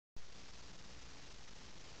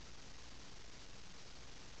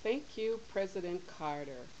Thank you, President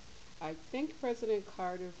Carter. I thank President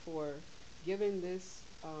Carter for giving this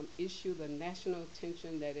issue the national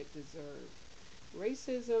attention that it deserves.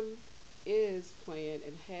 Racism is playing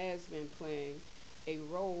and has been playing a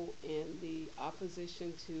role in the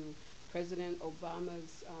opposition to President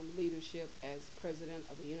Obama's leadership as President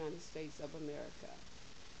of the United States of America.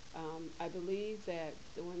 I believe that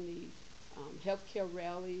during the healthcare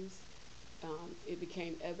rallies, it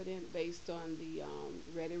became evident based on the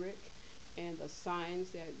rhetoric and the signs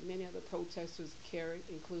that many of the protesters carried,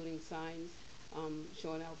 including signs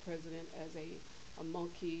showing our president as a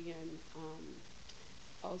monkey, and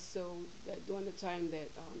also that during the time that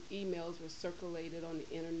emails were circulated on the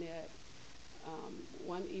internet,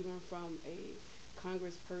 one even from a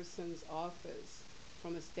congressperson's office,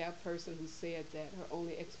 from a staff person who said that her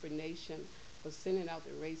only explanation for sending out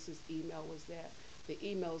the racist email was that the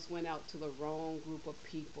emails went out to the wrong group of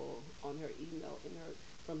people on her email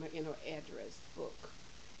in her address book,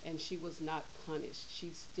 and she was not punished.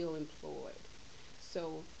 She's still employed.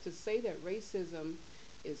 So to say that racism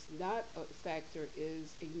is not a factor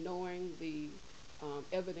is ignoring the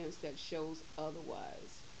evidence that shows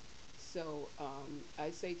otherwise. So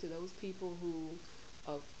I say to those people who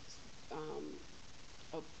uh,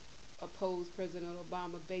 um, oppose President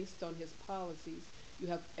Obama based on his policies, you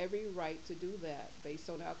have every right to do that based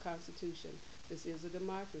on our Constitution. This is a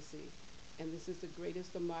democracy, and this is the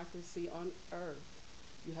greatest democracy on earth.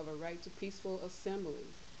 You have a right to peaceful assembly,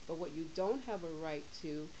 but what you don't have a right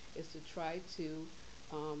to is to try to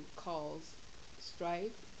cause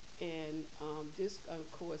strife and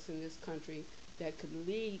discourse in this country that could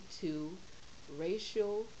lead to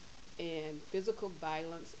racial and physical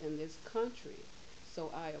violence in this country. So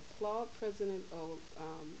I applaud President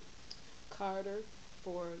Carter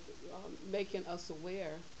for making us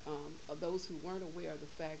aware of those who weren't aware of the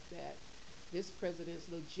fact that this president's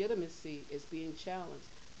legitimacy is being challenged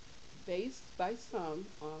based by some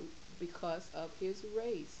because of his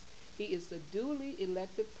race. He is the duly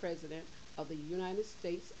elected president of the United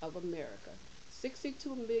States of America.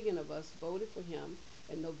 62 million of us voted for him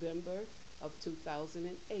in November of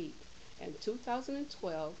 2008. In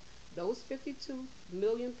 2012, those 52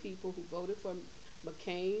 million people who voted for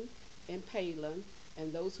McCain and Palin,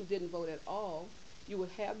 and those who didn't vote at all, you will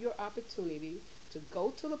have your opportunity to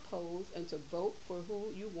go to the polls and to vote for who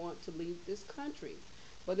you want to lead this country.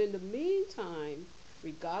 But in the meantime,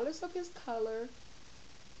 regardless of his color,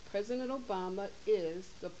 President Obama is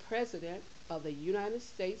the President of the United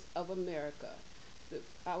States of America.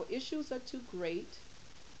 Our issues are too great,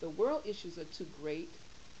 the world issues are too great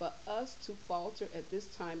for us to falter at this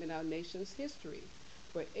time in our nation's history.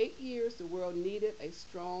 For 8 years, the world needed a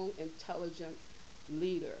strong, intelligent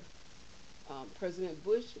leader. President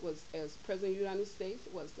Bush was, as President of the United States,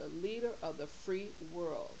 was the leader of the free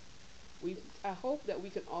world. I hope that we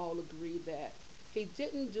can all agree that he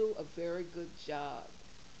didn't do a very good job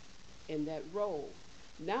in that role.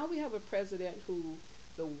 Now we have a president who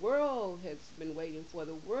the world has been waiting for,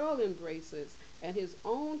 the world embraces, and his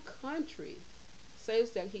own country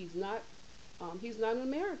says that he's not an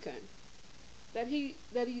American, that he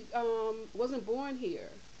wasn't born here,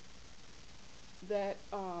 that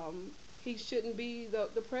he shouldn't be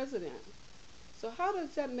the president. So how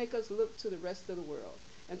does that make us look to the rest of the world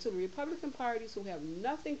and to the Republican parties who have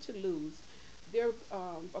nothing to lose? Their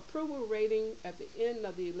approval rating at the end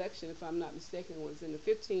of the election, if I'm not mistaken, was in the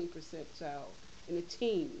 15 percentile, in the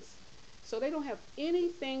teens. So they don't have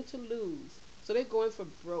anything to lose. So they're going for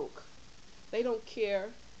broke. They don't care.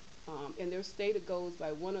 In their state, it goes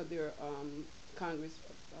by one of their Congress,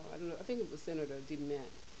 I don't know, I think it was Senator DeMint,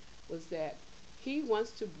 was that he wants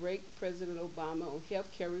to break President Obama on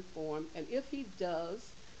health care reform, and if he does,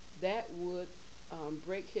 that would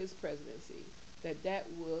break his presidency, that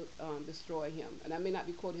would destroy him. And I may not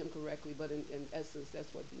be quoting him correctly, but in essence,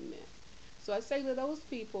 that's what he meant. So I say to those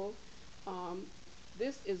people,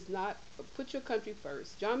 this is not, put your country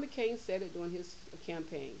first. John McCain said it during his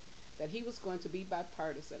campaign, that he was going to be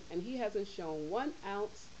bipartisan, and he hasn't shown 1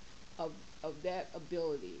 ounce of that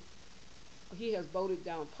ability. He has voted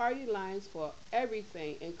down party lines for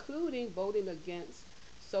everything, including voting against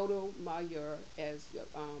Sotomayor as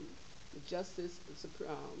Justice,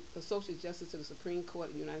 Associate Justice to the Supreme Court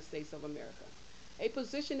of the United States of America, a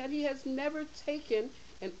position that he has never taken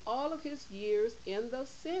in all of his years in the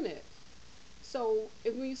Senate. So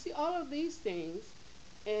if when you see all of these things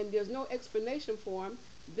and there's no explanation for them,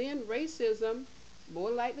 then racism,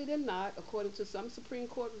 more likely than not, according to some Supreme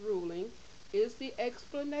Court ruling, is the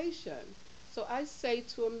explanation. So I say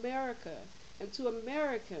to America and to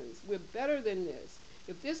Americans, we're better than this.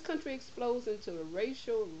 If this country explodes into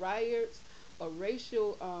racial riots or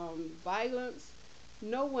racial violence,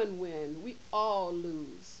 no one wins. We all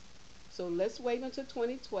lose. So let's wait until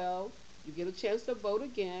 2012. You get a chance to vote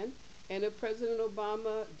again. And if President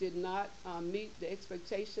Obama did not meet the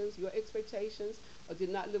expectations, your expectations, or did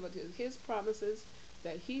not live up to his promises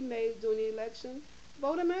that he made during the election,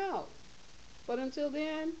 vote him out. But until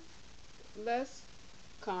then, let's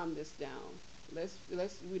calm this down. Let's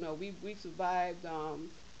we survived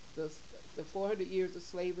the the 400 years of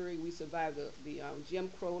slavery. We survived the Jim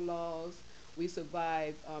Crow laws. We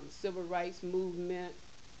survived civil rights movement.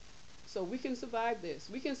 So we can survive this.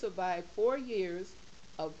 We can survive 4 years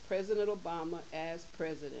of President Obama as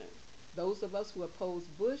president. Those of us who opposed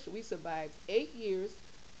Bush, we survived 8 years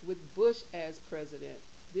with Bush as president.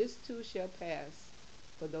 This too shall pass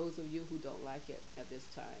for those of you who don't like it at this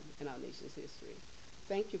time in our nation's history.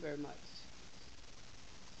 Thank you very much.